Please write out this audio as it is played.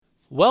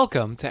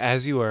Welcome to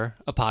As You Were,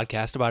 a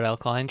podcast about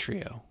Alkaline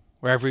Trio,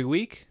 where every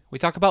week we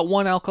talk about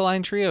one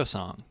Alkaline Trio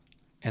song.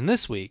 And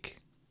this week,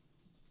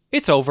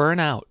 it's Over and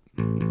Out.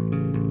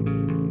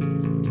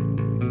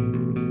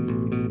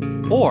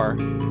 Or,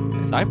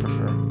 as I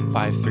prefer,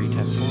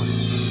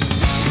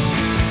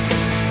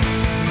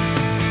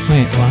 5-3-10-4.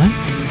 Wait, what?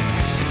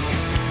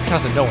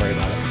 Nothing, don't worry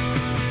about it.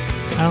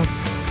 I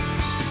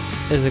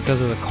don't. Is it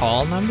because of the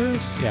call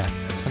numbers? Yeah,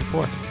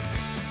 10-4.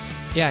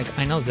 Yeah,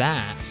 I know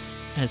that.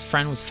 And his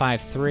friend was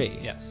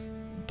 5'3". Yes,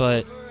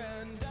 But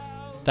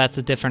that's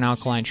a different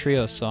Alkaline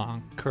Trio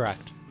song.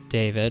 correct.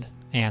 David,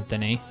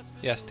 Anthony.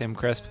 Yes, Tim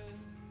Crisp.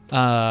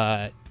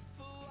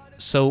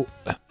 So,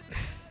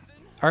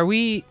 are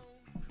we...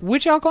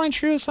 Which Alkaline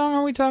Trio song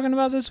are we talking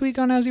about this week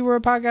on As You Were,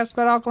 a podcast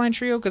about Alkaline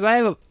Trio? Because I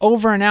have a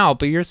Over and Out,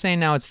 but you're saying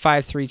now it's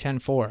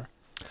 5-3-10-4.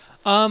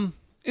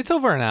 It's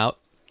Over and Out.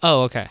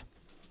 Oh, okay.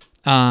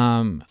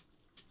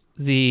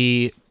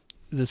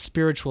 The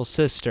spiritual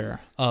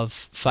sister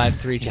of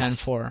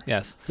 5-3-10-4.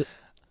 Yes.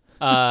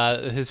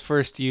 His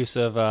first use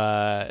of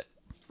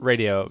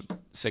radio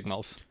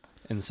signals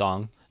in the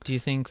song. Do you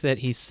think that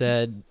he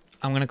said,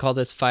 I'm going to call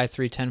this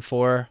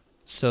 5-3-10-4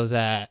 so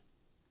that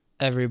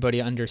everybody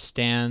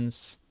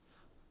understands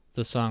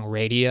the song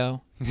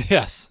Radio,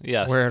 Yes.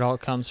 where it all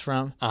comes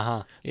from?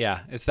 Uh-huh.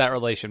 Yeah, it's that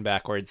relation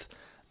backwards.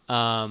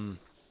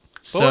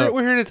 So, But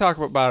we're here to talk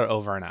about it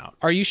Over and Out.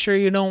 are you sure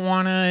you don't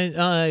want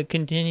to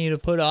continue to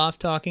put off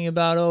talking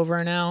about Over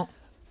and Out?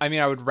 I mean,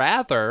 I would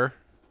rather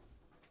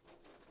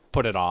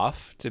put it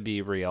off, to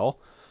be real.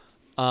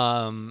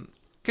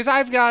 Because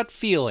I've got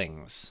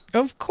feelings.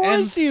 Of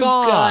course And you've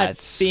got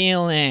thoughts.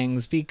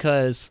 feelings,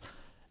 because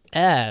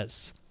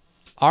as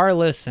our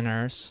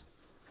listeners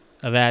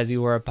of As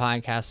You Were, a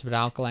podcast about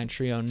Alkaline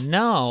Trio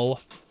know,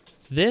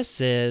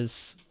 this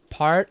is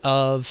part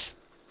of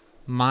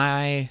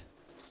my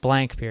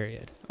blank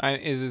period.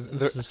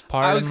 This is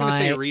part I was of going to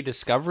say my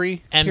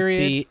rediscovery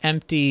period.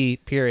 empty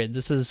period.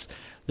 This is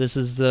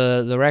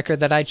the record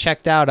that I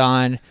checked out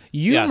on.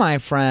 You, Yes. my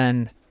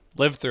friend,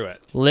 Live through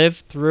it.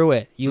 lived through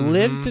it. You Mm-hmm.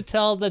 lived to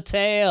tell the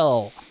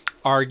tale.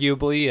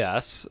 Arguably,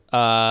 yes.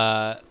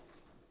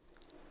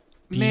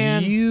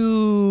 Man,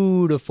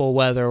 Beautiful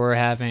weather we're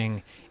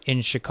having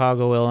in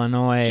Chicago,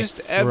 Illinois, just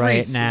every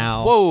right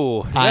now.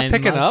 Whoa, is that I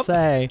picking must up?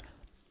 say,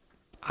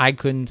 I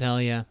couldn't tell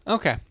you.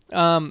 Okay.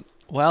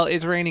 Well,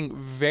 it's raining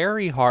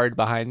very hard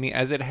behind me,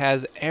 as it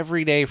has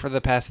every day for the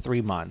past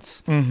 3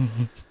 months.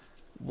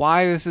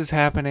 Why this is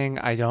happening,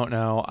 I don't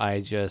know.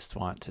 I just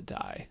want to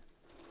die.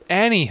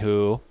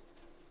 Anywho,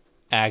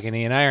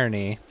 agony and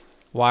irony.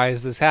 Why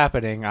is this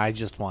happening? I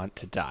just want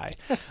to die.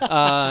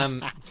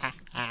 All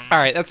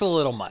right, that's a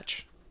little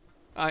much.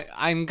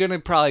 I'm going to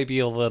probably be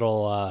a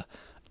little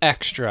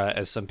extra,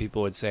 as some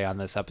people would say on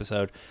this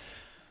episode,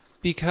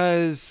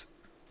 because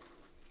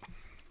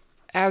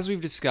as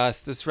we've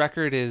discussed, this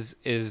record is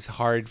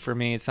hard for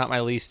me. It's not my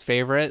least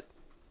favorite.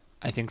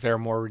 I think there are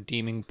more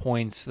redeeming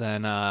points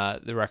than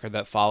the record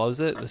that follows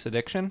it, This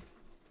Addiction.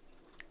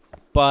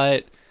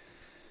 But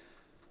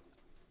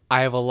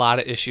I have a lot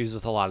of issues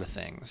with a lot of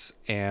things.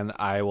 And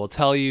I will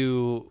tell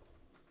you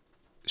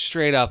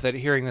straight up that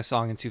hearing this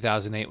song in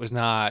 2008 was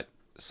not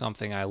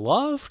something I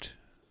loved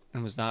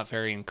and was not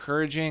very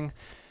encouraging,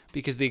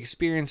 because the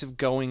experience of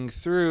going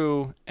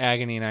through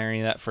Agony and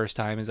Irony that first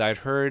time is I'd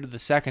heard the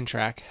second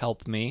track,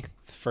 Help Me,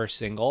 the first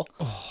single.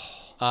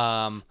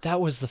 That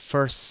was the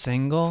first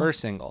single?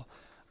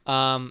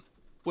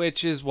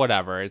 Which is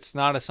whatever. It's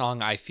not a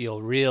song I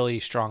feel really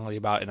strongly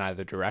about in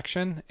either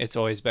direction. It's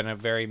always been a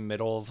very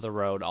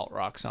middle-of-the-road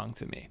alt-rock song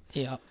to me.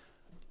 Yeah.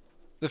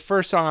 The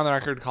first song on the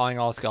record, Calling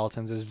All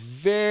Skeletons, is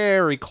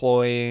very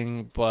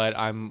cloying, but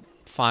I'm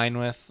fine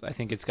with. I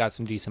think it's got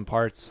some decent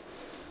parts,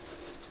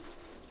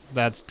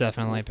 That's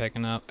definitely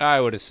picking up. I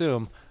would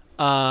assume.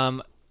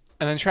 And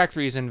then track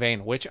 3 is In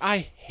Vain, which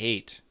I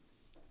hate.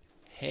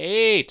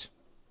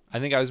 I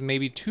think I was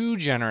maybe too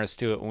generous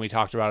to it when we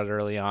talked about it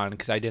early on,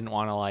 because I didn't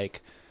want to,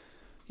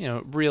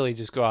 really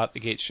just go out the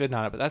gate shitting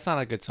on it. But that's not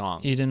a good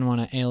song. You didn't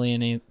want to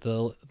alienate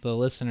the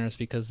listeners,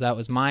 because that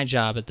was my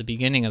job at the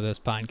beginning of this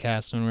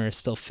podcast when we were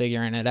still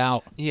figuring it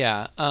out.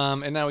 Yeah.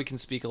 And now we can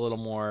speak a little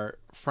more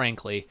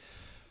frankly.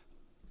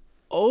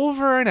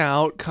 Over and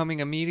Out,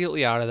 coming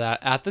immediately out of that,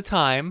 at the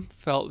time,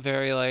 felt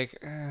very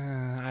like,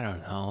 I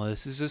don't know.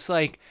 This is just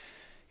like,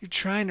 you're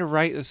trying to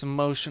write this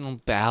emotional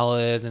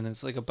ballad, and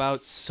it's like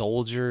about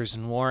soldiers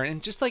and war.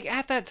 And just like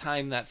at that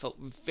time, that felt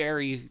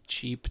very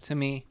cheap to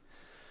me.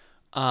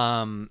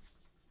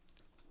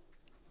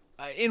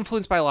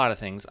 Influenced by a lot of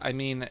things. I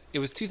mean, it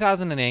was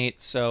 2008,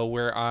 so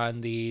we're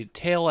on the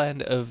tail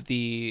end of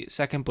the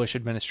second Bush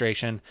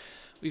administration.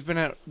 We've been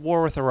at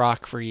war with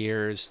Iraq for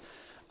years.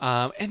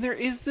 And there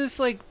is this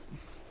like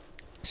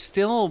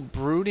still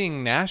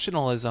brooding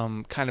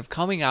nationalism kind of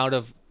coming out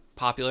of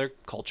popular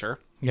culture.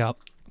 Yep.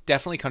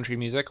 Definitely country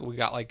music. We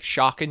got like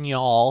Shock and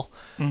Y'all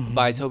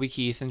by Toby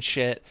Keith and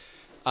shit.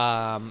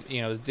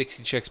 The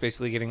Dixie Chicks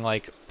basically getting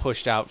like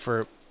pushed out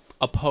for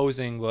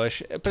opposing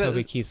Bush. But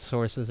Toby Keith's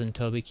Horses and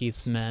Toby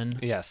Keith's Men.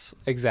 Yes,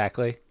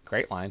 exactly.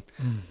 Great line.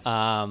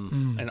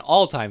 An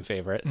all-time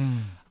favorite.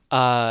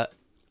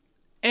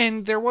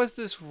 And there was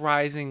this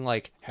rising,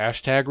 like,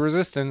 hashtag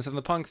resistance in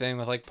the punk thing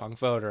with, like, Punk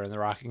Voter and the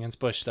Rock Against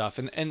Bush stuff.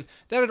 And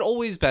that had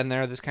always been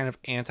there, this kind of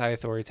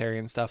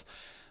anti-authoritarian stuff.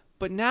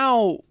 But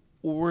now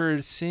we're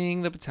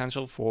seeing the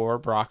potential for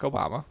Barack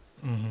Obama.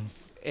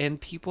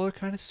 And people are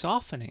kind of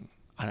softening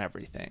on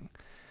everything.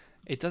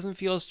 It doesn't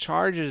feel as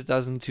charged as it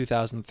does in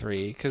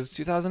 2003, because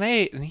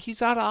 2008, and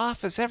he's out of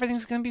office.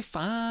 Everything's going to be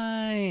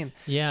fine.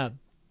 Yeah,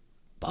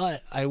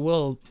 but I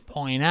will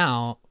point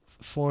out,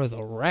 for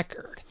the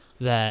record,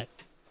 that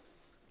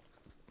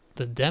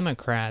the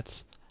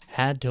Democrats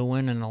had to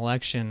win an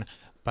election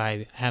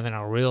by having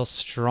a real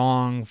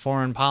strong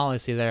foreign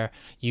policy there.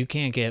 You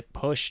can't get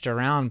pushed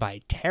around by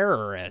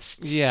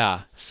terrorists.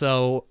 Yeah.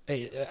 So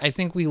I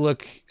think we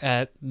look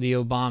at the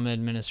Obama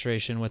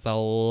administration with a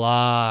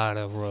lot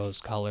of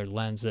rose-colored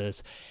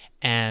lenses.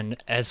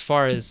 And as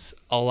far as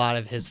a lot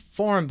of his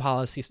foreign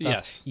policy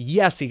stuff,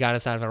 yes, he got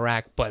us out of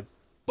Iraq, but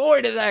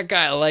boy, did that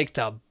guy like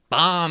to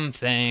bomb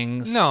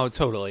things. No,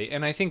 totally.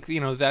 And I think,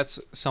 that's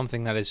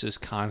something that is just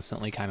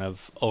constantly kind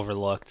of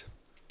overlooked.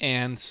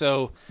 And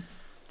so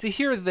to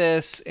hear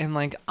this, and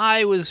like,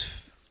 I was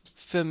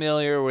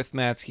familiar with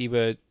Matt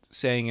Skiba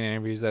saying in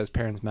interviews that his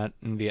parents met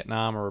in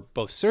Vietnam or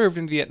both served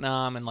in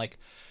Vietnam, and like,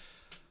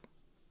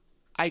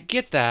 I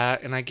get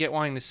that, and I get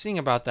wanting to sing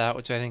about that,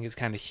 which I think is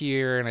kind of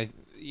here, and I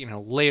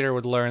later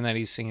would learn that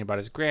he's singing about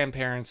his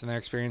grandparents and their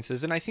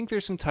experiences, and I think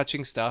there's some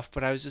touching stuff,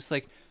 but I was just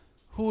like,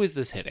 who is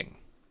this hitting?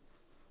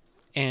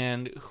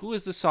 And who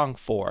is the song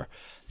for?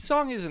 The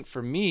song isn't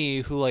for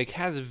me, who like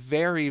has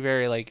very,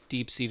 very like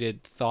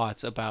deep-seated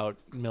thoughts about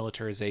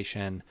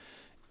militarization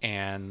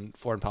and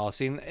foreign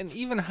policy, and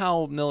even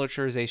how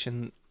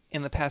militarization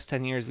in the past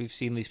 10 years, we've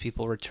seen these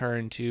people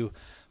return to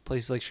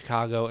places like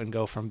Chicago and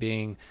go from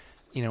being,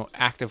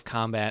 active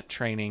combat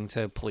training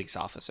to police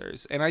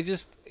officers. And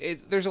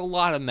there's a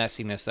lot of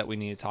messiness that we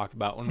need to talk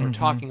about when we're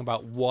talking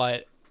about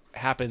what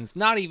happens,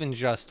 not even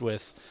just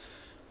with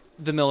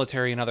the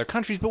military in other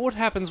countries, but what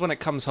happens when it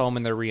comes home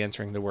and they're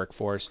re-entering the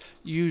workforce,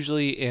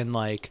 usually in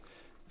like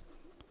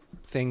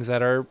things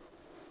that are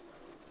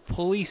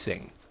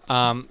policing.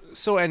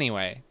 So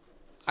anyway,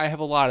 I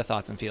have a lot of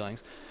thoughts and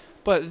feelings,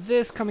 but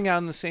this coming out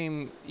in the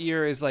same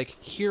year as like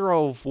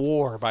Hero of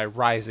War by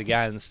Rise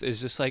Against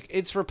is just like,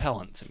 it's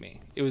repellent to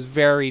me. It was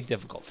very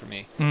difficult for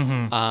me.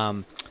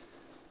 I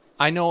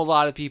know a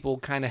lot of people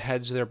kind of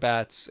hedge their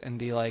bets and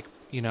be like,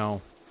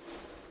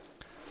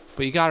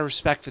 but you got to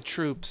respect the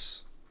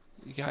troops.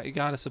 You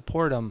got to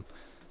support them.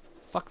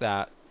 Fuck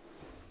that.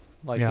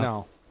 Like,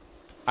 no,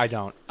 I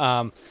don't.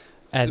 And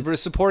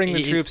supporting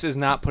the troops is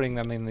not putting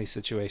them in these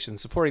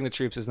situations. Supporting the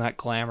troops is not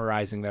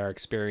glamorizing their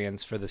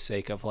experience for the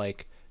sake of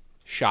like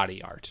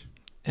shoddy art.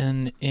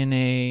 And in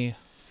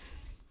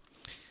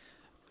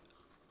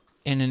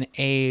an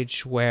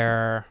age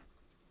where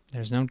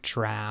there's no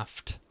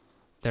draft,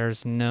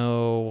 there's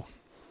no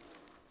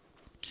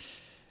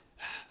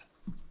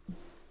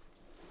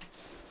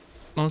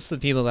most of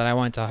the people that I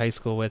went to high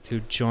school with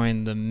who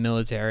joined the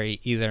military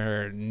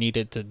either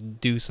needed to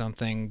do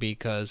something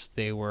because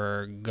they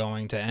were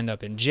going to end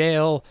up in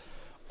jail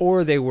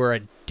or they were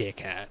a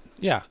dickhead.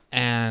 Yeah.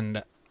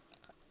 And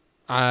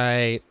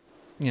I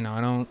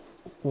don't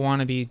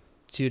want to be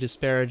too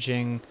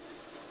disparaging,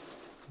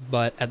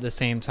 but at the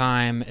same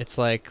time, it's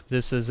like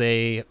this is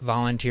a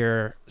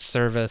volunteer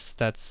service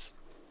that's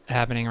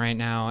happening right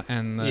now,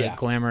 and the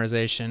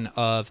glamorization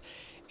of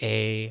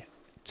a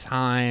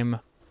time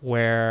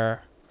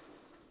where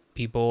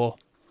people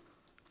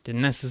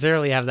didn't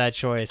necessarily have that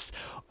choice,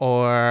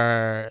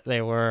 or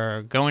they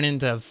were going in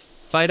to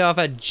fight off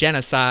a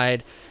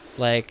genocide.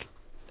 Like,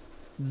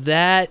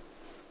 that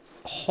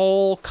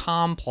whole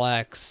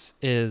complex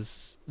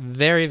is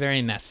very,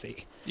 very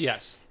messy.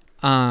 Yes.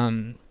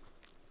 I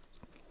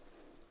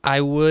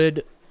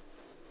really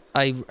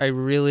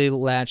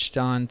latched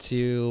on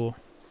to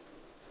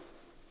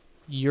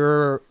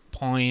your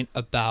point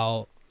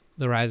about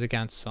the Rise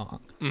Against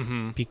song.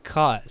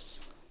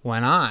 Because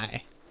when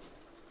I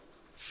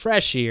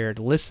fresh-eared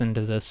listened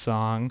to this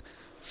song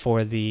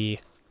for the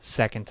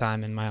second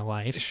time in my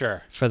life,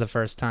 for the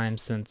first time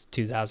since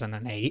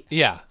 2008.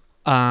 Yeah.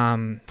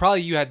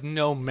 Probably you had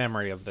no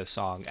memory of this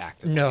song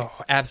actively. No,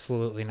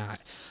 absolutely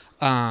not.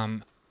 I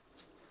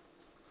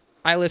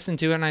listened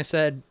to it and I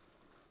said,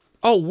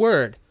 oh,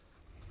 word.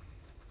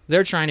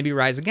 They're trying to be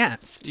Rise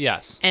Against.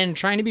 Yes. And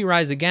trying to be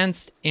Rise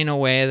Against in a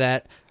way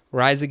that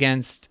Rise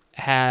Against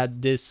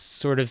had this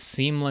sort of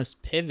seamless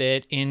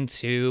pivot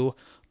into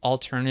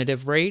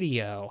alternative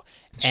radio.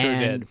 Sure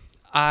did.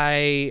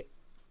 I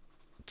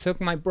took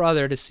my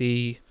brother to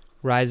see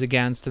Rise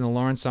Against in the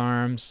Lawrence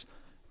Arms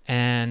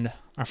and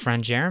our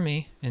friend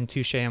Jeremy in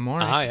Touche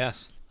Amore. Ah,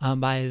 yes.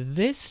 By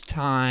this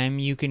time,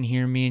 you can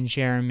hear me and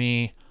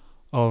Jeremy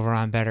over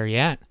on Better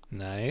Yet.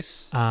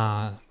 Nice.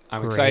 I'm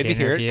excited to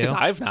hear it because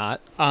I've not.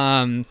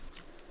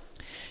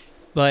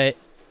 But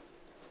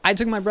I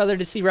took my brother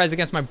to see Rise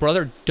Against. My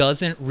brother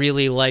doesn't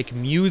really like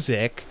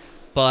music,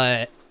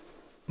 but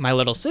my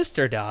little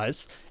sister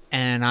does.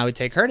 and I would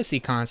take her to see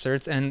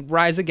concerts. And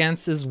Rise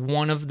Against is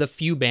one of the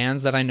few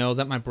bands that I know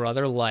that my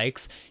brother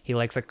likes. He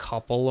likes a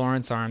couple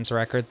Lawrence Arms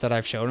records that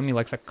I've showed him. He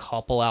likes a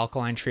couple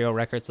Alkaline Trio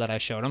records that I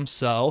showed him.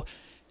 So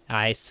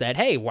I said,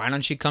 hey, why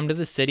don't you come to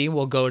the city?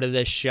 We'll go to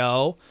this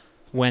show.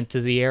 Went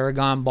to the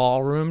Aragon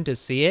Ballroom to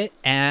see it,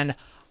 and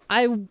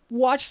I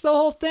watched the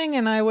whole thing,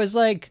 and I was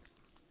like,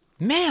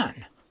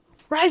 man,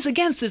 Rise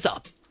Against is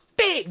a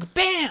big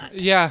band.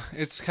 Yeah,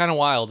 it's kind of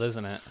wild,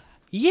 isn't it?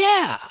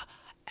 Yeah.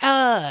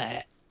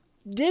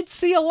 Did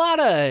see a lot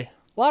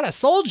of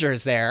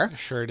soldiers there.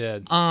 Sure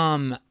did.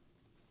 But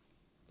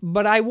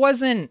I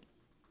wasn't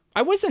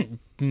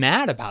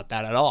mad about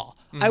that at all.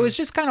 I was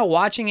just kind of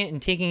watching it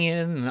and taking it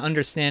in and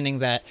understanding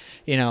that,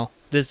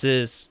 this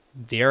is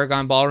the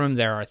Aragon Ballroom.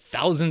 There are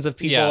thousands of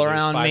people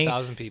around me.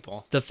 5,000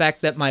 people. The fact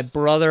that my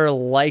brother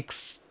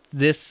likes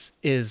this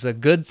is a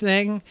good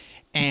thing,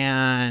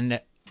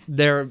 and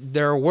there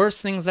are worse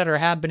things that are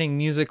happening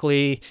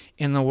musically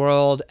in the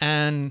world,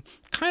 and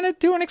kind of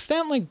to an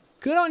extent, like,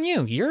 good on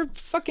you. You're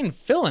fucking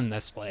filling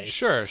this place.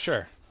 Sure.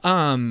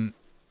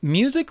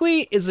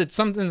 Musically, is it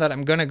something that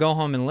I'm gonna go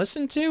home and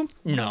listen to?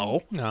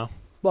 No.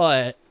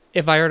 But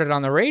if I heard it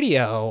on the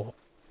radio,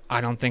 I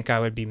don't think I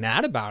would be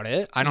mad about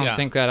it. I don't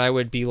think that I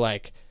would be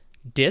like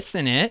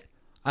dissing it.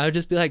 I would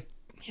just be like,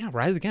 yeah,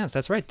 Rise Against,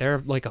 that's right. They're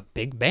like a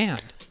big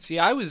band. See,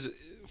 I was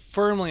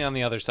firmly on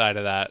the other side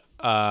of that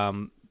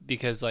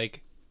because,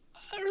 like,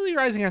 early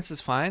Rise Against is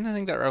fine. I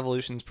think that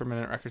Revolution's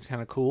Permanent Record's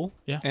kind of cool.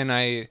 Yeah. And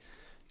I,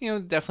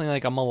 definitely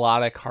like a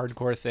melodic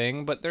hardcore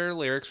thing, but their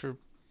lyrics were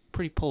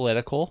pretty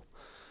political.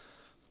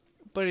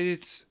 But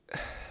it's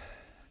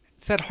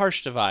that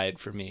harsh divide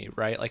for me,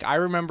 right? Like, I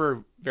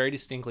remember very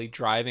distinctly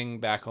driving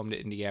back home to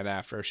Indiana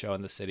after a show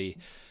in the city,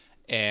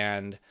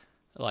 and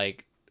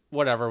like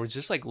whatever, was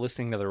just like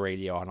listening to the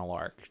radio on a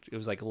lark. It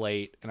was like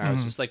late, and I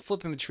was just like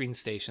flipping between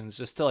stations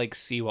just to like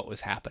see what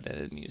was happening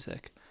in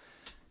music,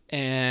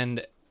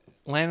 and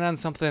landed on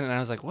something, and I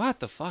was like, what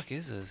the fuck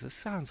is this? This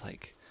sounds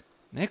like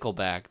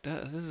Nickelback.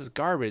 This is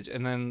garbage.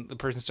 And then the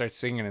person starts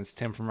singing, and it's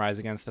Tim from Rise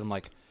Against, and I'm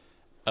like,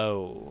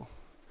 oh.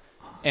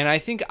 And I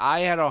think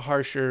I had a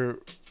harsher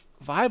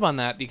vibe on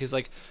that because,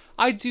 like,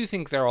 I do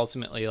think they're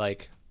ultimately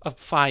like a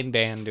fine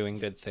band doing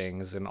good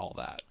things and all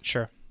that.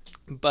 Sure.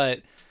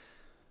 But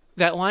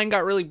that line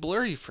got really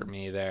blurry for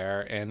me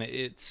there, and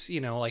it's,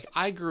 like,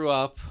 I grew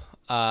up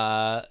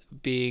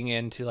being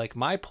into, like,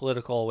 my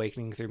political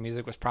awakening through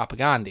music was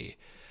Propagandhi.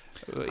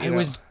 I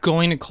was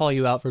going to call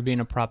you out for being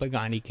a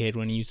Propagandhi kid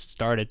when you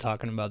started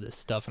talking about this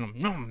stuff,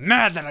 and I'm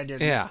mad that I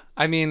didn't. Yeah.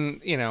 I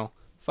mean,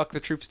 fuck the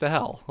troops to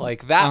hell.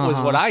 Like, that was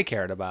what I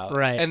cared about.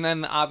 Right. And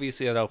then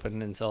obviously it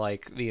opened into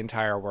like the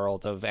entire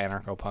world of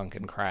anarcho-punk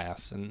and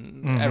Crass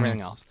and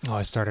everything else. Oh,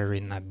 I started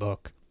reading that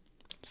book.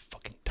 It's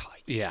fucking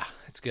tight. Yeah,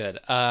 it's good.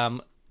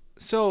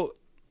 So,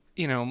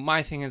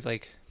 my thing is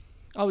like,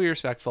 I'll be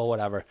respectful,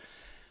 whatever.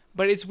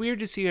 But it's weird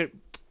to see it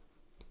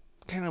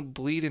kind of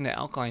bleed into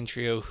Alkaline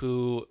Trio,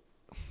 who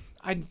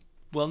I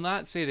will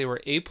not say they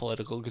were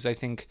apolitical, because I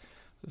think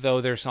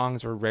though their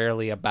songs were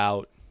rarely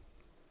about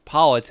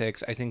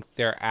politics, I think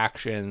their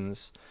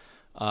actions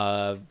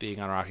of being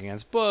on Rock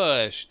Against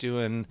Bush,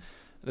 doing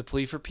the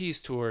Plea for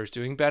Peace tours,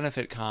 doing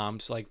benefit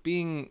comps, like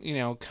being,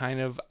 kind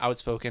of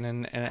outspoken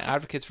and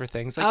advocates for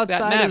things like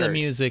that outside mattered. of the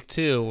music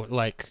too,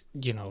 like,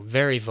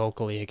 very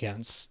vocally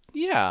against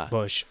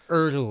Bush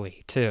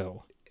early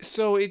too.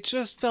 So it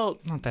just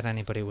felt, not that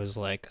anybody was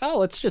like, oh,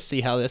 let's just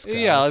see how this goes.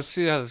 Yeah, let's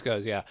see how this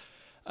goes. Yeah.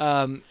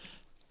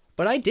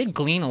 But I did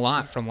glean a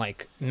lot from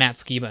like Matt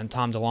Skiba and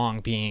Tom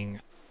DeLonge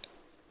being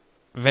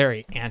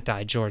very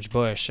anti-George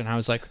Bush, and I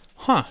was like,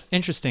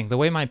 interesting. The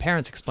way my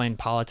parents explained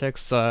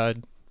politics,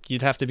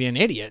 you'd have to be an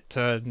idiot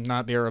to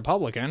not be a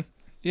Republican.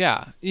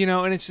 Yeah,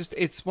 and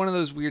it's one of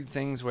those weird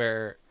things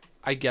where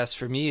I guess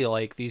for me,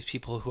 like, these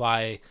people who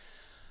I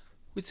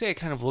would say I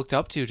kind of looked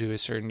up to a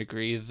certain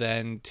degree,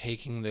 then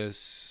taking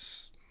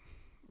this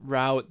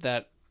route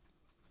that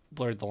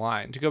blurred the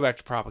line. To go back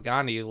to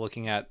Propagandhi,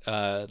 looking at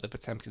the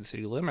Potemkin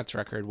City Limits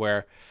record,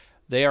 where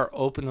they are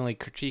openly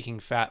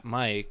critiquing Fat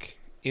Mike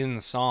in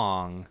the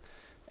song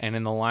and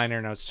in the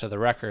liner notes to the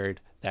record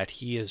that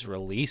he is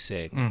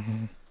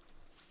releasing.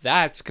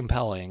 That's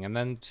compelling. And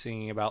then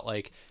singing about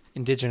like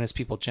Indigenous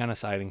people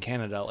genocide in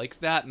Canada, like,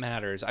 that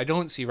matters. I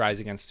don't see Rise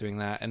Against doing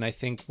that, and I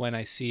think when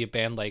I see a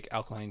band like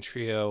Alkaline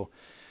Trio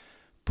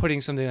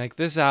putting something like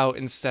this out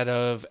instead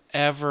of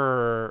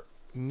ever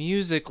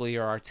musically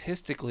or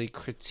artistically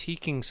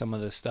critiquing some of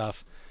this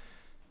stuff,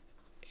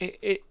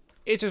 it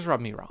just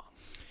rubbed me wrong.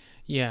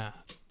 Yeah,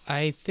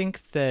 I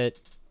think that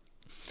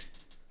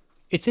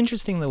it's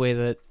interesting the way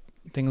that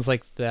things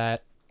like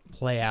that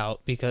play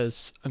out,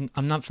 because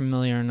I'm not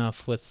familiar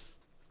enough with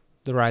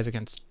the Rise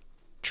Against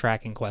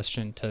track in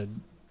question to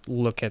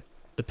look at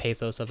the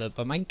pathos of it,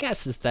 but my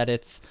guess is that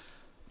it's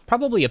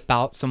probably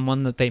about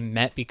someone that they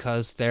met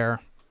because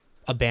they're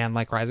a band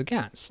like Rise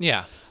Against.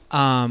 Yeah.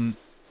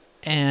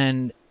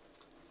 And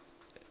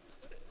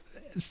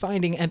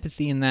finding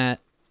empathy in that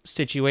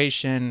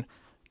situation,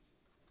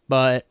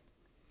 but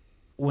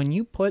when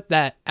you put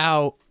that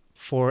out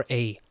for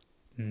a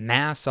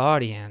mass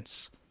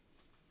audience,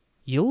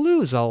 you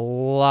lose a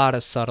lot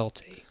of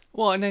subtlety.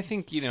 Well, and I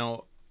think,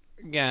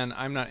 again,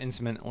 I'm not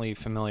intimately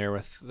familiar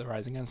with the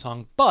Rise Against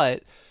song,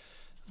 but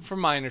from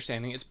my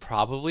understanding, it's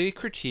probably a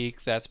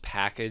critique that's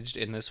packaged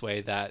in this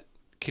way that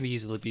can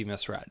easily be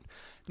misread.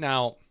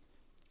 Now,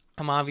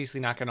 I'm obviously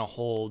not going to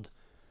hold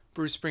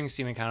Bruce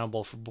Springsteen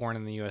accountable for Born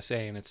in the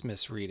USA and its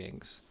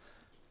misreadings.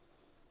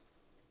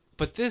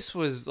 But this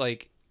was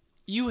like,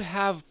 you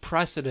have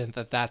precedent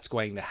that that's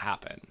going to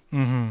happen,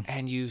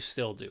 and you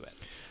still do it.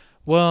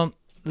 Well,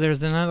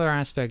 there's another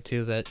aspect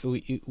too that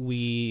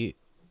we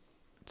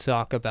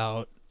talk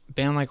about. A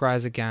band like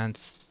Rise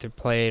Against, they're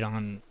played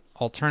on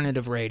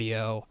alternative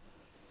radio,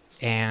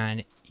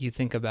 and you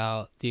think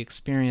about the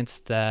experience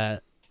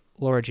that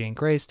Laura Jane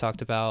Grace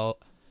talked about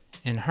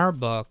in her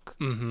book,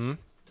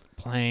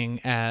 playing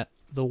at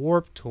the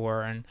Warped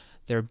Tour, and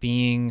there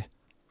being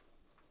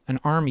an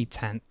army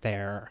tent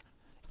there,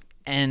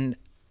 and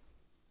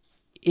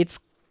it's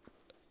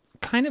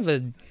kind of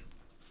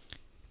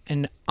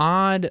an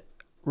odd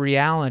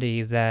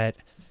reality that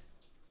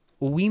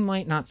we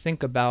might not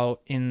think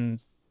about in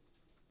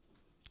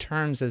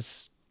terms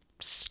as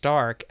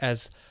stark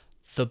as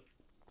the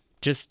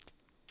just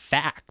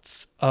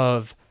facts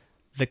of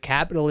the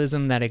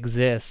capitalism that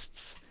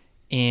exists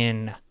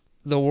in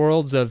the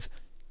worlds of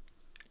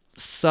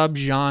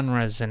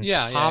subgenres and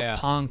pop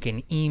punk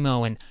and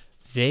emo and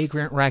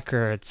Vagrant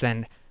Records,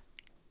 and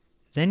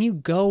then you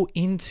go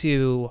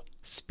into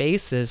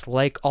spaces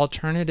like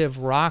alternative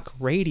rock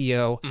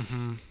radio,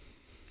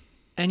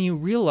 and you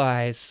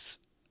realize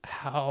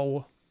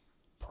how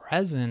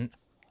present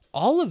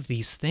all of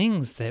these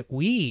things that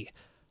we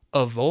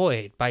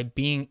avoid by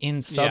being in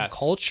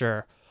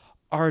subculture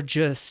are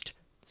just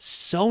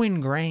so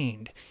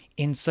ingrained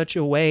in such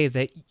a way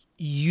that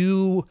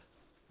you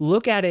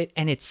look at it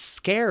and it's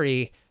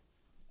scary,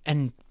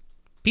 and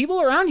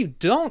people around you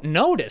don't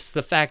notice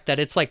the fact that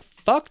it's like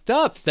fucked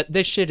up that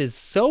this shit is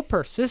so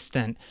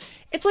persistent.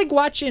 It's like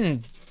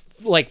watching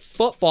like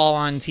football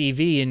on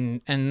TV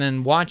and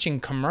then watching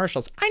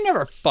commercials. I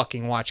never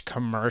fucking watch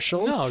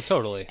commercials. No,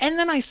 totally. And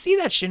then I see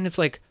that shit and it's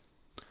like,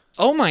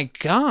 oh my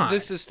God.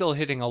 This is still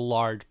hitting a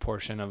large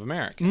portion of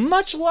Americans.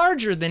 Much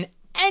larger than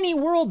any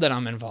world that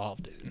I'm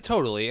involved in.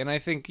 Totally. And I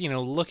think,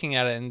 looking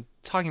at it and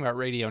talking about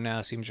radio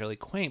now seems really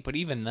quaint, but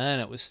even then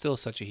it was still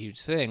such a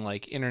huge thing.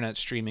 Like, internet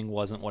streaming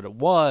wasn't what it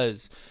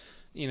was.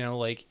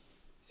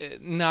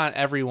 Not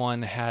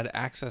everyone had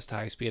access to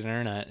high-speed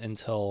internet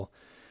until,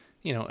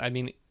 I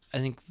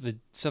think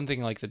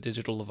something like the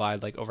digital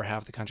divide, like over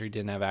half the country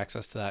didn't have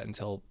access to that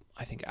until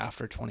I think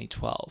after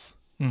 2012.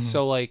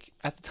 So like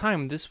at the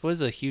time, this was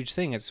a huge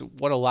thing. It's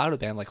what allowed a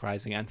band like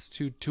Rise Against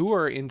to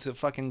tour into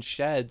fucking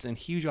sheds and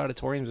huge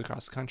auditoriums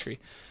across the country.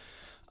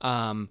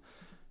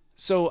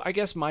 So I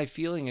guess my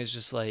feeling is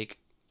just like,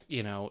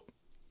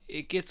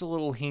 it gets a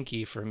little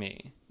hinky for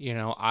me.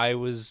 I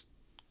was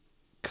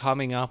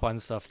coming up on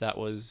stuff that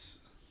was,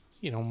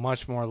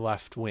 much more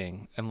left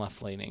wing and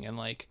left leaning, and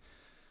like,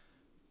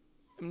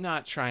 I'm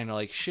not trying to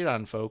like shit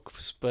on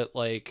folks, but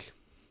like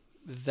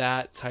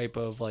that type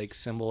of like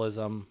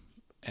symbolism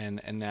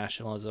and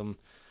nationalism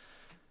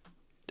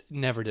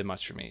never did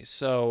much for me.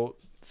 So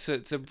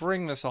to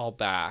bring this all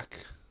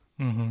back,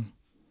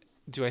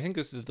 do I think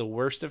this is the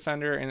worst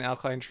offender in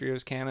Alkaline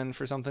Trio's canon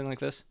for something like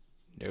this?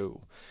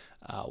 No.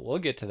 We'll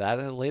get to that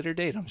at a later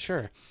date, I'm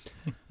sure.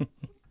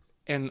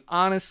 And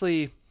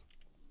honestly,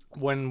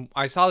 when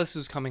I saw this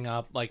was coming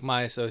up, like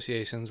my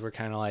associations were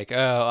kind of like,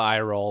 oh,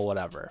 eye roll,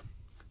 whatever.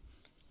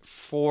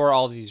 For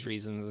all these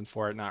reasons and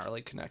for it not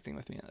really connecting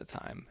with me at the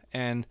time.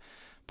 And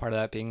part of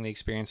that being the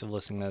experience of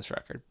listening to this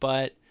record.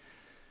 But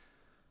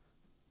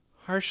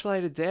Harsh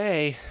Light of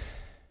Day,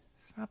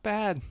 it's not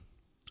bad.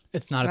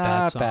 It's not a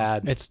bad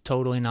song. It's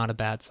totally not a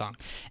bad song.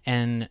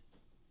 And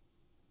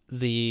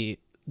the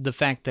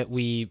fact that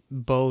we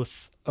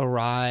both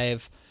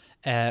arrive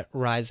at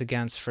Rise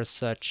Against for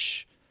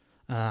such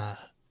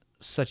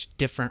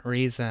different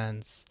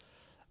reasons,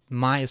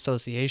 my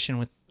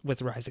association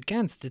with Rise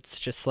Against, it's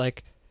just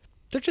like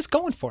they're just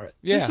going for it.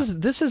 Yeah.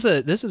 This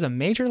is a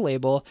major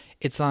label.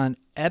 It's on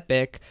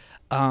Epic.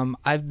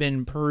 I've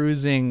been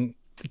perusing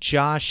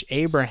Josh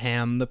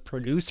Abraham, the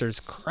producer's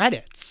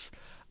credits,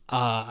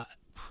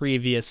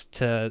 previous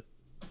to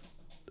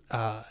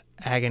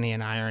Agony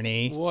and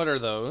Irony. What are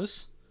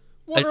those?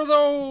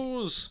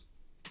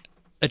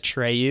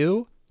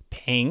 Atreyu,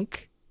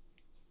 Pink,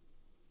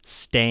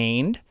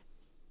 Stained,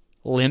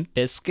 Limp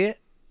Bizkit,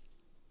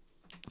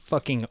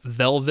 fucking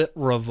Velvet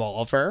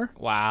Revolver.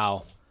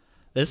 Wow.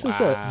 This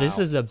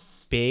is a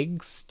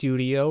big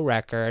studio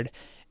record,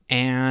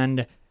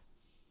 and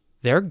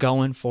they're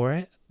going for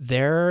it.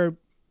 They're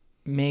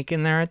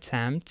making their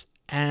attempt,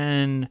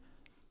 and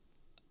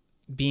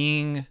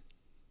being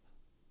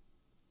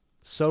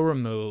so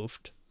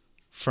removed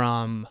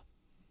from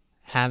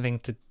having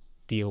to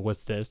deal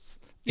with this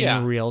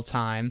in real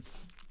time,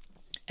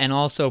 and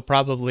also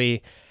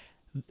probably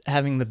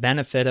having the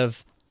benefit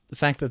of the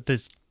fact that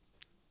this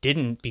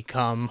didn't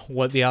become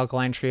what the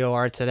Alkaline Trio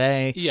are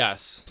today.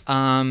 Yes.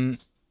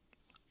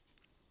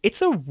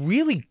 it's a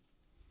really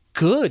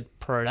good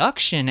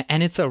production,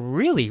 and it's a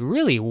really,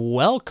 really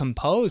well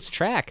composed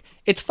track.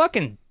 It's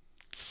fucking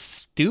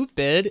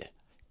stupid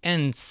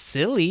and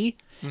silly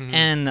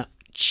and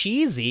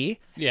cheesy,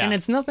 Yeah. and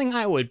it's nothing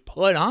I would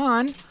put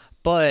on,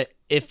 but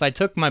if I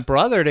took my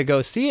brother to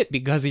go see it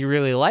because he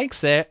really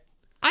likes it,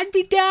 I'd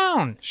be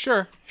down.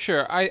 Sure.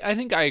 I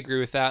think I agree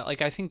with that.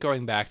 Like, I think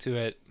going back to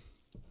it,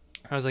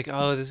 I was like,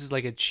 oh, this is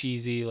like a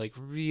cheesy, like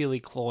really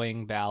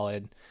cloying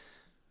ballad.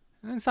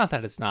 And it's not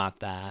that it's not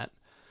that.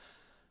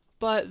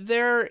 But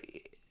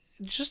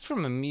just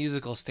from a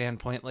musical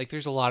standpoint, like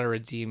there's a lot of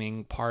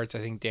redeeming parts. I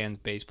think Dan's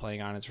bass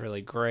playing on it's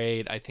really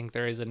great. I think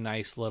there is a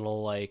nice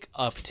little like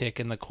uptick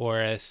in the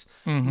chorus.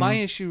 My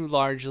issue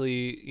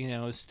largely,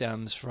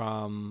 stems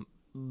from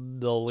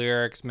the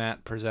lyrics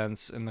Matt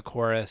presents in the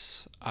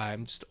chorus.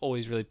 I'm just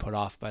always really put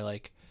off by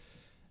like,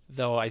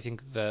 though I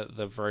think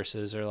the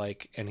verses are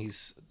like, and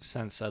he's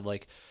since said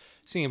like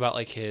singing about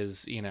like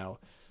his,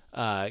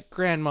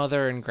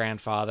 grandmother and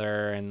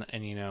grandfather and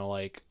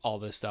like all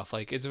this stuff.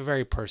 Like it's a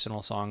very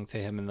personal song to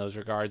him in those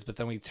regards, but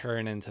then we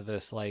turn into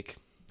this like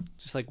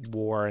just like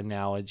war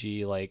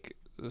analogy, like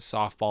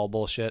softball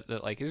bullshit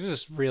that like is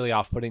just really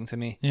off-putting to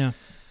me. Yeah.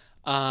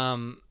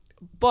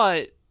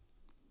 But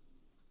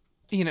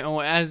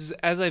as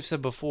I've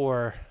said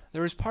before,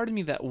 there was part of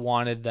me that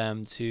wanted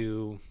them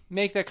to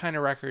make that kind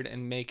of record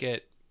and make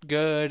it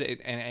good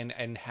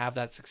and have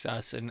that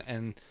success and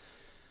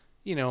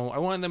I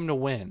wanted them to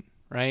win,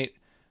 right?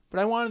 But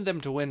I wanted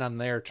them to win on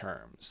their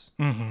terms.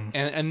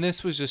 And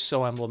this was just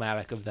so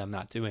emblematic of them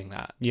not doing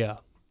that. Yeah.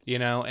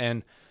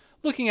 And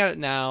looking at it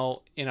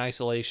now in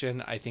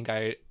isolation, I think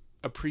I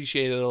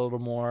appreciate it a little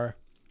more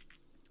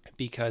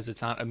because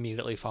it's not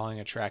immediately following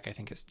a track I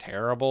think is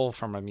terrible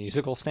from a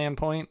musical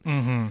standpoint.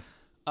 And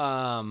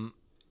I'm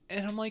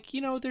like,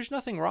 there's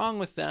nothing wrong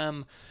with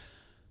them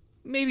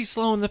maybe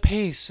slowing the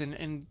pace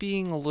and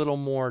being a little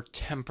more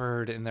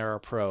tempered in their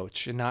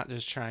approach and not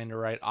just trying to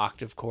write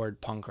octave chord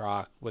punk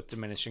rock with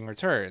diminishing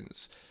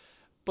returns.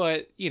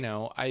 But,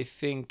 I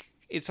think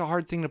it's a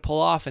hard thing to pull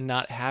off and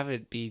not have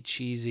it be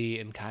cheesy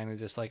and kind of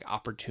just like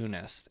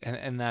opportunist.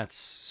 And that's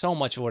so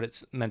much of what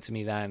it's meant to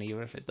me then,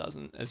 even if it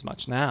doesn't as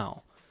much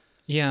now.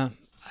 Yeah.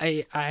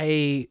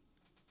 The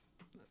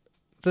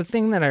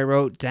thing that I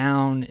wrote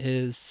down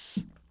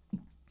is,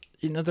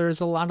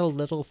 there's a lot of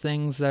little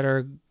things that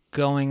are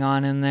going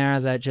on in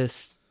there that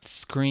just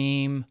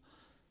scream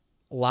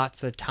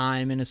lots of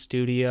time in a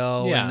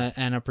studio. Yeah.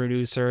 And a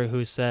producer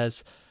who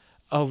says,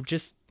 oh,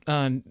 just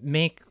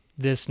make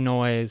this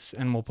noise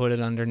and we'll put it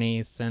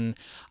underneath. And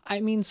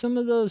I mean, some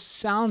of those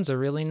sounds are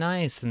really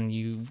nice, and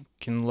you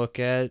can look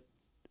at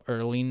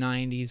early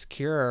 90s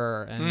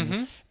Cure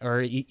and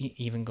or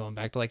even going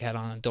back to like Head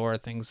on a Door,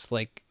 things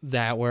like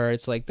that, where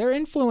it's like their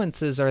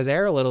influences are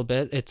there a little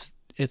bit.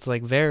 It's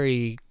like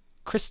very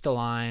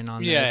crystalline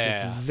on this.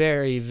 It's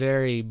very,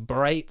 very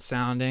bright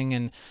sounding,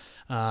 and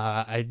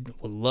I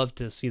would love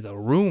to see the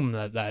room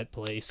that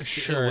place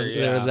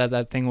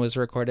that thing was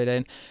recorded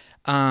in.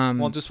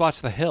 Well, just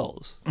watch The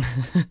Hills.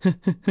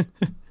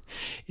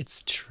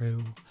 It's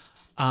true.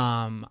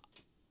 And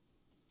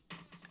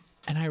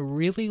I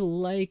really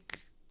like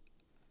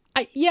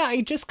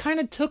I just kind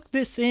of took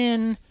this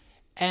in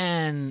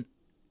and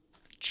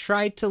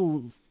tried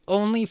to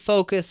only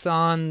focus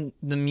on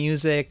the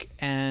music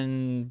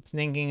and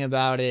thinking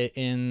about it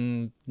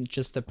in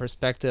just the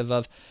perspective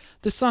of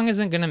this song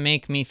isn't going to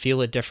make me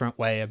feel a different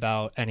way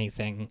about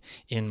anything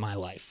in my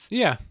life.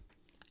 Yeah.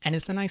 And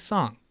it's a nice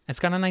song. It's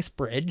got a nice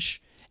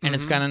bridge, and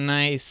it's got a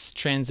nice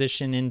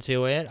transition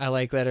into it. I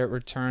like that it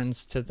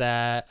returns to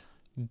that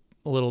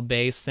little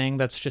bass thing.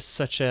 That's just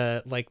such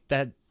a, like,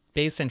 that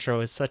bass intro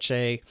is such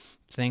a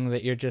thing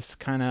that you're just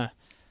kind of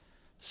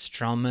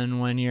strumming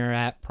when you're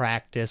at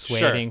practice,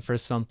 waiting for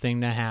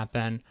something to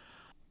happen.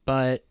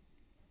 But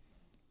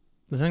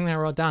the thing that I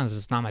wrote down is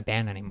it's not my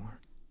band anymore.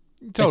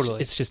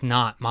 Totally. It's just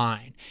not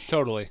mine.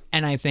 Totally.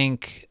 And I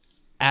think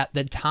at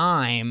the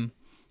time,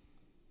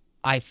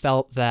 I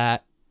felt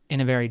that in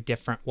a very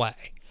different way.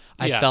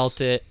 I felt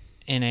it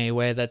in a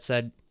way that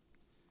said,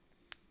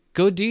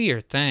 go do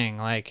your thing.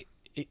 Like,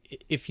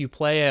 if you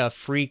play a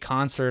free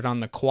concert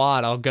on the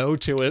Quad, I'll go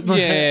to it.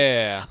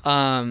 Yeah.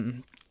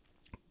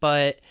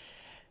 But,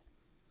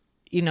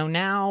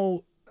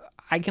 now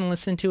I can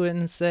listen to it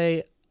and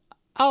say,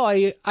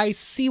 oh, I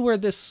see where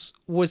this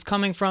was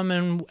coming from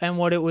and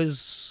what it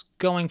was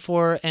going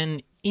for.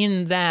 And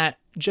in that,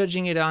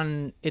 judging it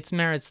on its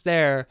merits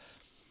there,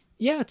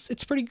 yeah,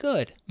 it's pretty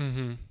good.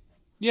 Mm-hmm.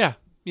 Yeah.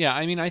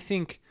 I mean, I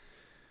think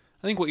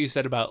what you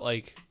said about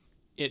like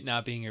it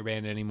not being your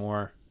band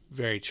anymore,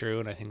 very true,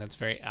 and I think that's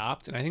very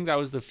apt. And I think that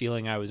was the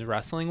feeling I was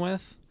wrestling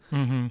with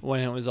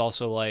when it was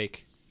also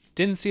like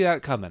didn't see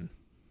that coming.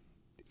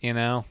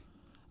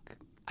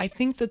 I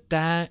think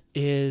that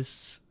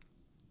is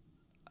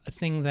a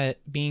thing that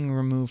being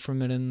removed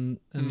from it in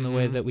the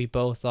way that we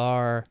both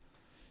are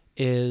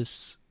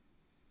is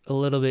a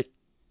little bit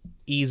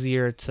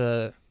easier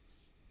to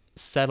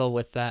settle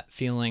with that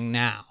feeling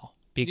now,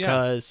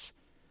 because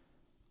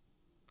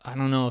I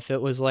don't know if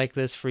it was like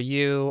this for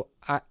you.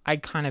 I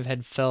kind of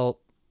had felt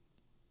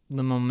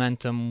the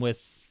momentum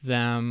with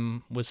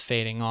them was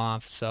fading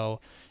off,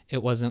 so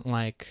it wasn't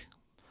like.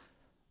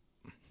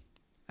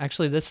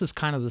 Actually, this is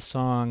kind of the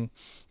song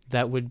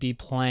that would be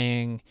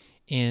playing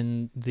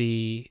in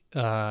the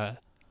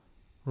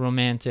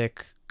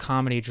romantic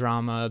comedy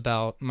drama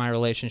about my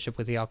relationship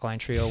with the Alkaline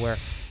Trio, where,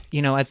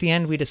 at the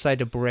end we decide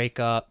to break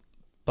up,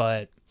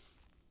 but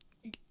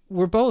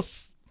we're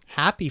both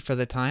happy for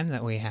the time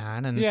that we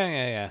had, and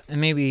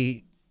and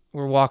maybe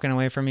we're walking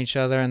away from each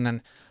other, and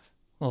then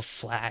we'll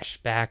flash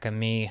back of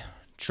me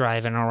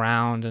driving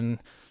around and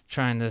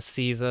trying to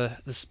see the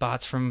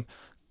spots from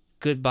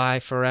Goodbye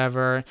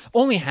Forever.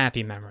 Only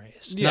happy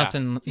memories. Yeah.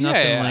 Nothing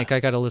Yeah. like I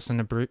got to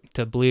listen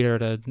to Bleeder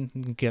to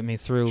get me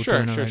through.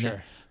 Sure.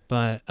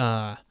 But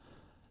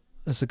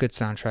it's a good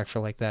soundtrack for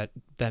like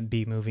that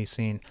B movie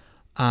scene.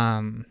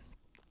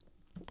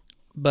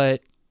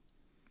 But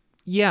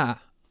yeah,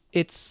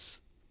 it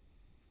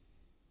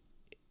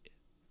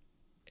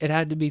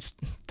had to be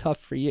tough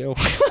for you.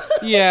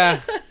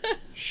 Yeah,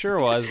 sure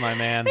was, my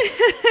man.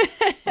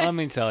 Let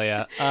me tell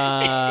you.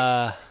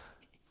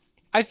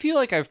 I feel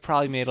like I've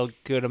probably made a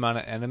good amount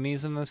of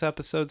enemies in this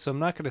episode, so I'm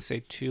not going to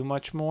say too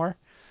much more.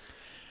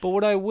 But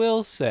what I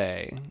will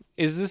say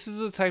is this is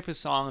the type of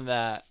song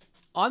that,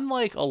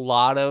 unlike a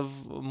lot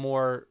of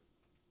more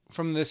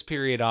from this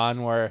period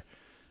on where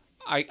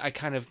I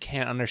kind of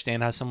can't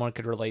understand how someone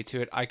could relate to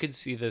it, I could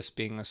see this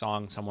being a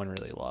song someone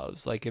really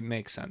loves. Like, it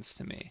makes sense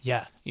to me.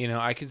 Yeah.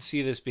 I could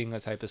see this being the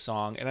type of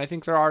song. And I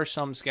think there are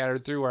some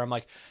scattered through where I'm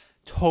like,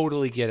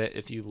 totally get it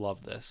if you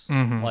love this.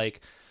 Mm-hmm.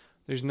 Like,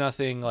 there's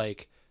nothing,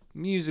 like,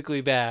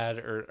 musically bad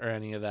or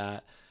any of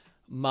that.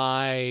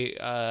 My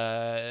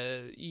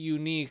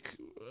unique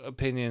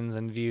opinions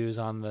and views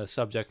on the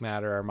subject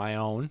matter are my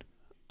own.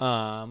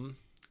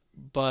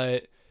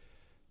 But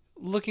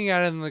looking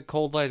at it in the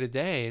cold light of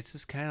day, it's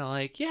just kind of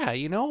like, yeah,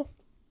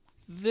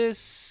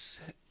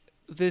 this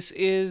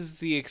is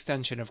the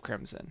extension of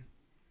Crimson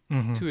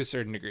to a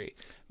certain degree.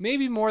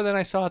 Maybe more than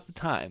I saw at the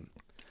time.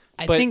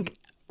 I think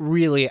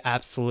really,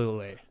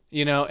 absolutely.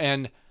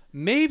 And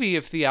maybe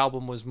if the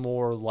album was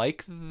more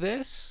like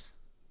this,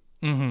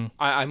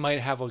 I might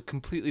have a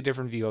completely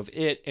different view of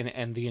it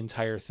and the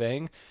entire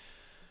thing.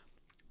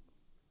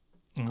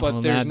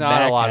 But there's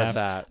not a lot of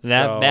that.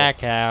 That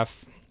back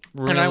half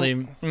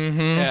really.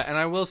 Yeah, and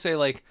I will say,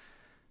 like,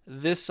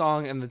 this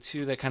song and the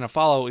two that kind of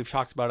follow, we've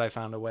talked about I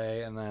Found a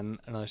Way, and then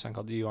another song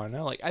called Do You Want to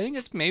Know? Like, I think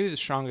it's maybe the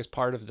strongest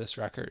part of this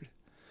record.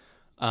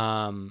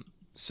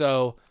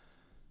 So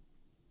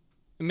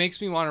it makes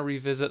me want to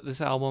revisit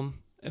this album.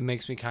 It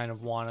makes me kind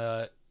of want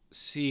to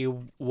see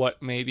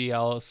what maybe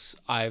else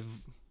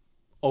I've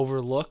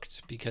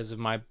overlooked because of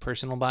my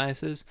personal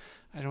biases.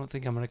 I don't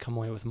think I'm going to come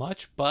away with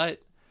much,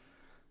 but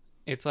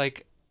it's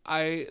like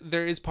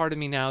there is part of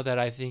me now that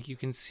I think you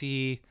can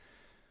see.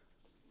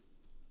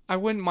 I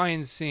wouldn't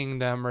mind seeing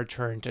them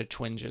return to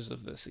twinges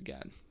of this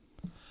again.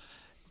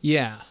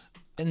 Yeah.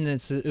 And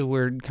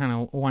we're kind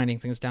of winding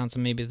things down, so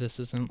maybe this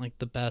isn't like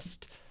the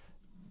best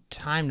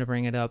time to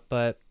bring it up,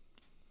 but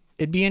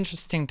it'd be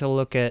interesting to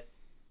look at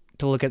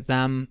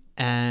them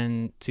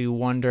and to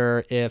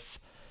wonder if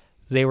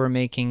they were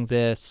making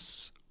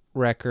this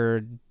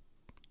record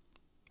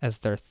as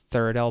their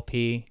third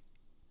LP,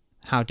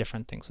 how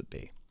different things would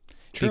be.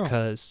 True.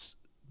 Because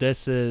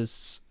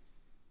this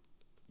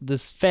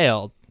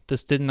failed.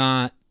 This did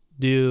not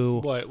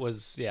do what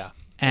was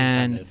and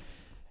intended.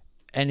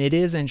 And it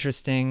is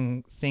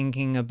interesting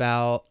thinking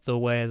about the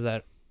way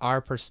that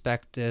our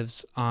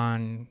perspectives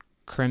on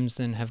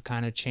Crimson have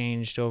kind of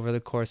changed over the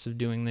course of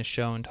doing this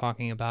show and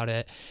talking about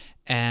it.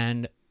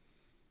 And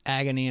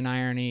Agony and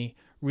Irony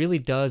really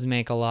does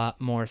make a lot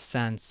more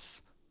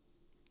sense,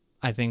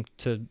 I think,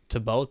 to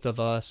both of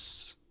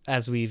us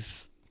as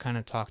we've kind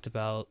of talked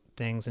about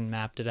things and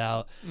mapped it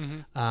out.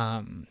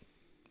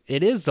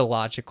 It is the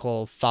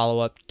logical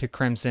follow-up to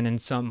Crimson in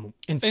some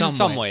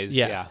ways.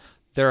 Yeah.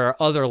 There are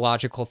other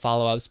logical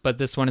follow-ups, but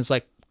this one is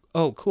like,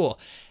 oh, cool.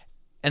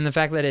 And the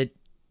fact that it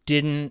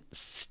didn't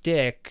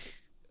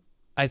stick,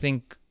 I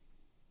think,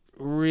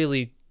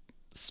 really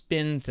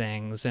spin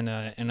things in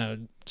a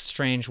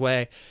strange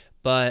way.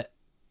 But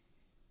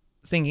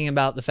thinking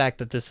about the fact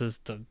that this is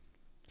the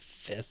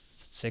 5th,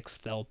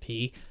 6th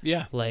LP,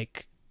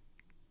 like,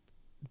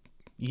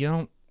 you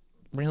don't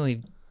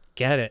really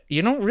get it.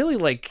 You don't really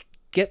like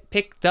get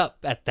picked up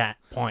at that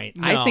point.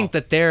 No. I think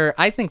that they're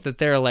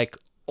like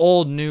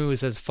old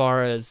news as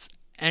far as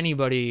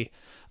anybody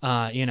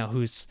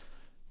who's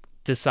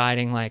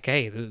deciding like,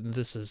 hey,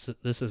 this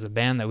is a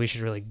band that we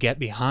should really get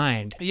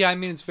behind. Yeah, I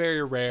mean, it's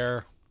very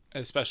rare,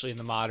 especially in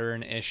the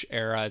modern-ish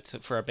era,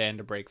 for a band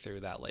to break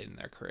through that late in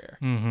their career.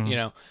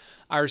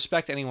 I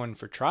respect anyone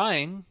for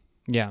trying.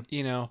 Yeah.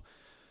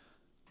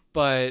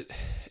 But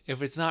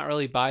if it's not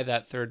really by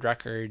that third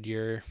record,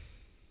 you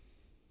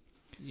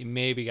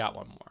maybe got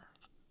one more.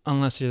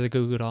 Unless you're the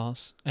Goo Goo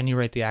Dolls and you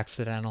write the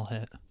accidental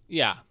hit.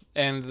 Yeah,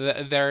 and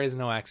there is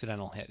no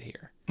accidental hit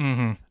here.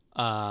 Yeah,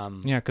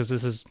 because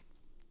this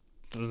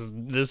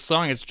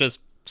song is just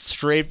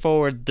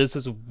straightforward, this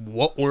is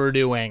what we're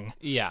doing.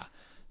 Yeah.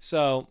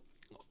 So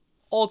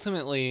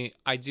ultimately,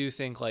 I do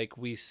think like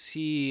we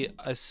see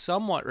a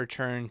somewhat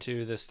return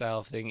to this style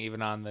of thing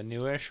even on the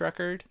newish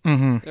record.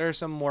 Mm-hmm. There are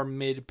some more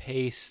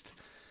mid-paced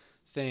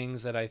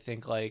things that I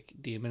think like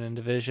Demon and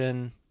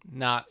Division,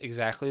 not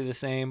exactly the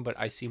same, but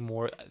I see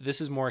more.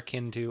 This is more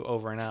akin to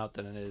Over and Out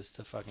than it is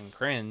to fucking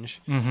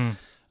Cringe. Mm-hmm.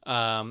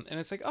 And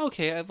it's like,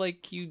 okay, I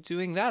like you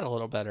doing that a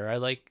little better. I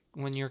like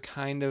when you're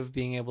kind of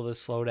being able to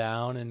slow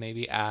down and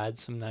maybe add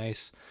some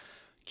nice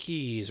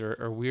keys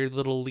or weird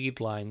little lead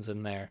lines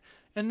in there.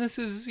 And this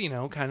is,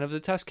 kind of the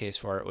test case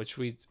for it, which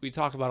we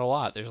talk about a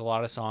lot. There's a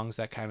lot of songs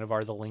that kind of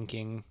are the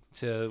linking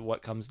to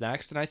what comes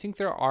next. And I think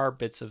there are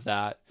bits of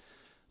that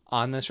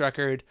on this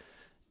record.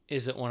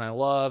 Is it one I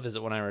love? Is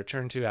it one I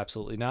return to?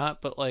 Absolutely not.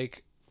 But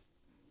like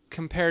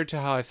compared to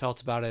how I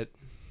felt about it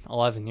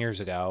 11 years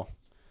ago,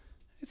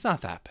 it's not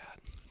that bad.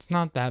 It's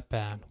not that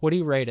bad. What do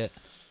you rate it?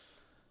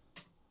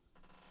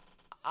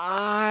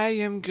 I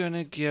am going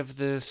to give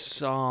this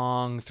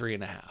song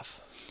 3.5.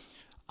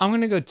 I'm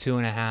going to go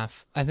 2.5.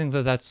 I think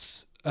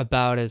that's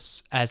about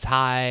as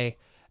high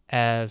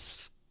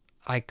as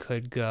I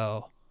could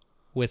go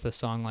with a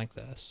song like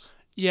this.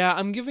 Yeah,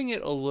 I'm giving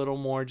it a little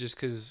more just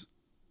because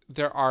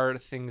there are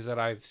things that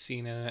I've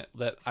seen in it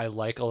that I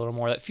like a little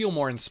more, that feel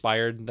more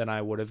inspired than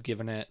I would have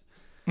given it.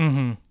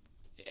 Mm-hmm.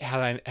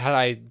 Had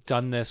I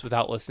done this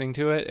without listening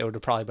to it, it would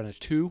have probably been a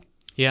 2.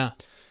 Yeah.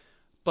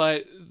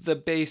 But the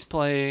bass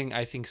playing,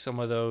 I think some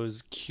of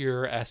those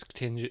Cure-esque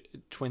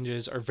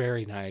twinges are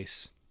very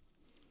nice.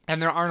 And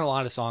there aren't a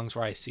lot of songs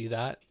where I see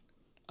that.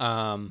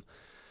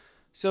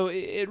 So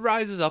it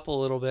rises up a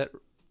little bit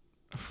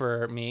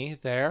for me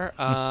there.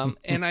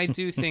 And I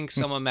do think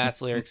some of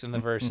Matt's lyrics in the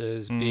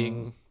verses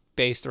being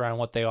based around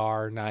what they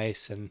are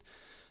nice, and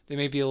they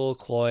may be a little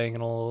cloying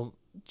and a little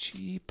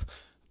cheap,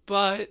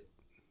 but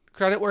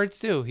credit where it's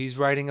due. He's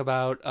writing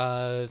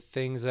about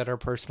things that are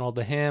personal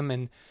to him,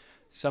 and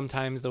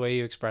sometimes the way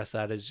you express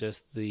that is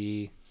just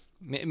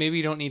maybe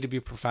you don't need to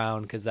be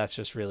profound because that's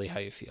just really how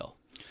you feel.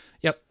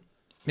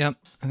 Yep.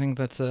 I think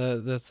that's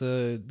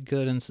a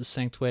good and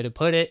succinct way to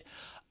put it.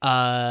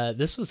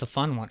 This was a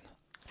fun one.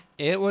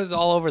 It was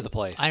all over the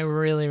place. I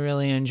really,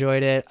 really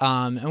enjoyed it.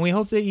 And we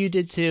hope that you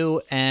did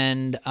too.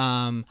 And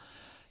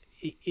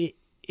it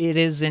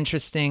is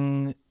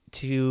interesting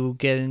to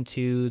get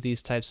into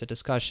these types of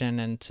discussion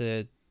and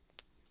to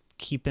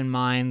keep in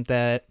mind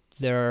that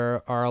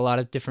there are a lot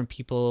of different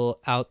people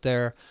out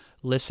there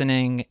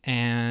listening.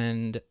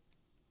 And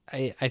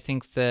I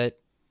think that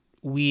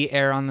we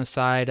err on the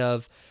side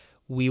of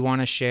we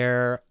want to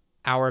share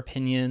our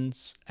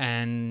opinions,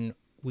 and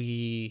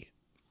we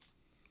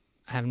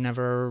have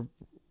never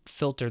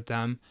filtered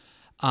them.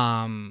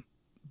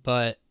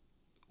 But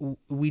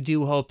we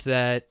do hope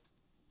that,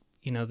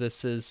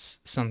 this is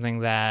something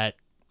that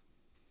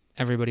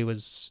everybody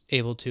was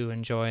able to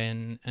enjoy.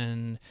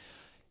 And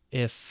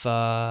if, you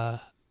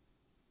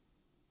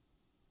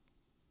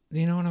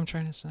know what I'm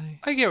trying to say?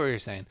 I get what you're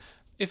saying.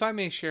 If I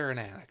may share an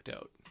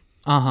anecdote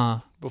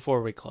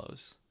before we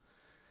close.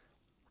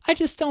 I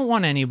just don't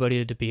want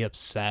anybody to be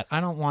upset. I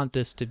don't want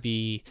this to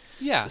be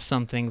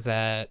something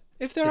that...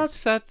 If they're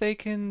upset, they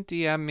can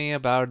DM me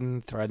about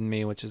and threaten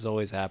me, which is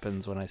always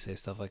happens when I say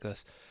stuff like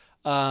this.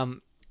 I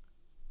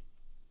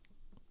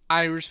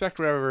respect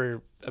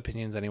whatever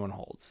opinions anyone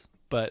holds,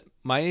 but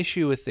my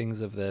issue with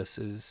things of this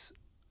is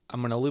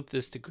I'm going to loop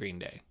this to Green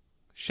Day.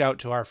 Shout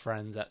to our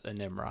friends at the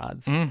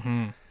Nimrods.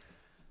 Mm-hmm.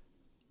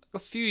 A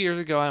few years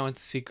ago, I went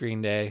to see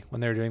Green Day when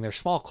they were doing their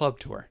small club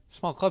tour.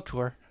 Small club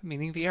tour,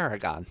 meaning the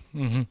Aragon.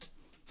 Mm-hmm.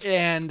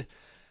 And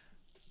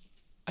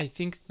I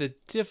think the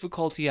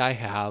difficulty I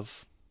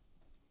have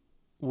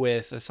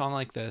with a song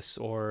like this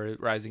or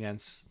Rise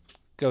Against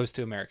goes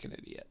to American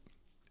Idiot.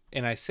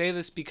 And I say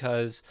this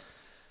because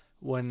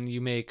when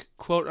you make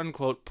quote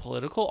unquote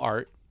political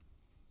art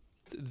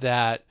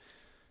that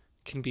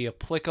can be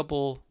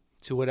applicable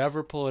to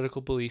whatever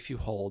political belief you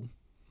hold,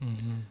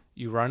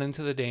 you run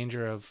into the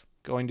danger of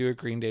going to a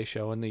Green Day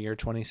show in the year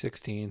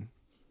 2016,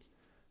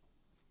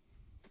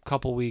 a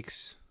couple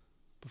weeks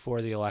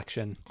before the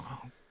election.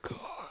 Oh,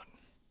 God.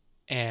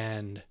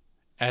 And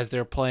as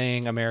they're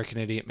playing American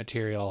Idiot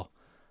material,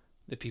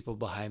 the people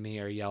behind me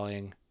are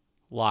yelling,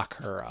 "Lock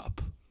her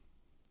up."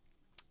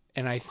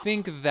 And I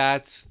think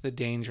that's the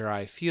danger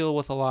I feel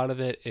with a lot of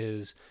it,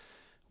 is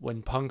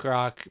when punk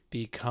rock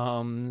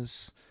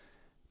becomes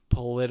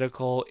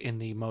political in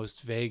the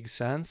most vague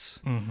sense.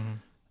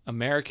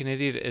 American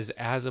Idiot is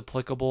as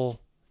applicable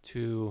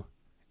to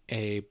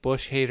a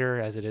Bush hater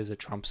as it is a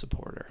Trump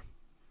supporter.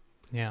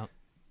 Yeah.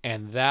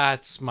 And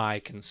that's my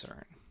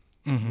concern.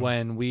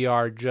 When we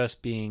are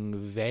just being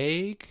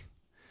vague,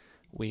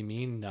 we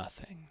mean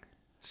nothing.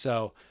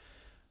 So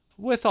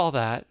with all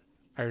that,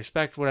 I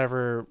respect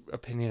whatever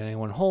opinion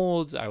anyone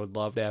holds. I would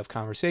love to have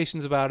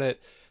conversations about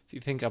it. If you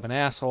think I'm an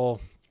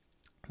asshole,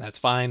 that's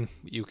fine.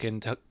 You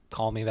can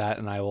call me that,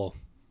 and I will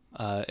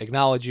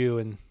acknowledge you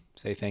and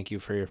say thank you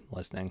for your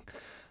listening.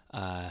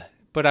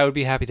 But I would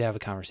be happy to have a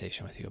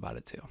conversation with you about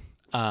it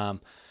too.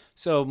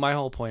 So my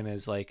whole point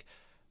is, like,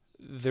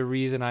 the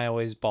reason I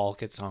always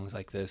balk at songs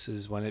like this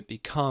is when it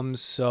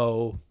becomes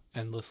so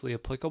endlessly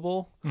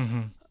applicable.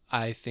 Mm-hmm.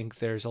 I think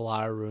there's a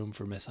lot of room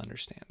for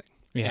misunderstanding.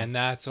 Yeah. And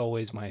that's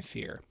always my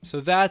fear.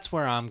 So that's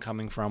where I'm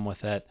coming from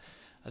with it.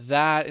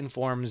 That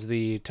informs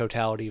the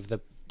totality of the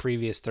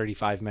previous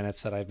 35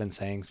 minutes that I've been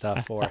saying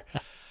stuff for.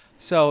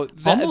 So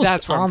Almost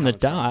that's where I'm on the coming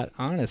from. dot,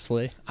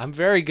 honestly. I'm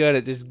very good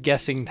at just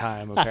guessing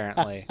time,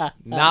 apparently.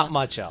 Not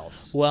much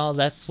else. Well,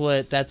 that's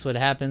what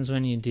happens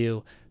when you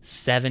do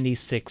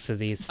 76 of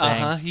these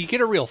things. You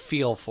get a real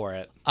feel for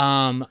it.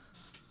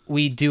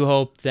 We do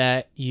hope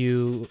that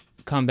you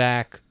come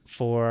back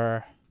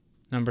for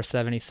number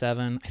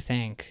 77, I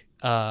think.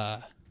 I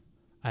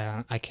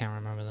can't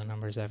remember the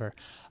numbers ever.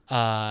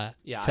 Yeah,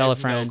 tell I a have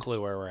friend. no clue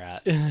where we're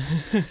at.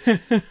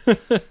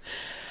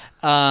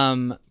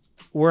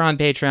 We're on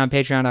Patreon,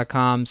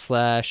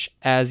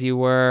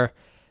 patreon.com/asyouwere.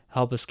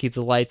 Help us keep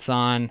the lights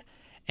on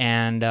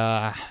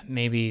and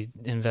maybe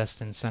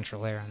invest in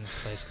central air in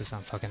this place because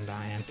I'm fucking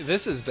dying.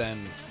 This has been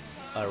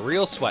a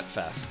real sweat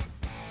fest.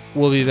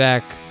 We'll be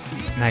back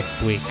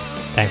next week.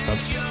 Thanks,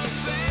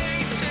 folks.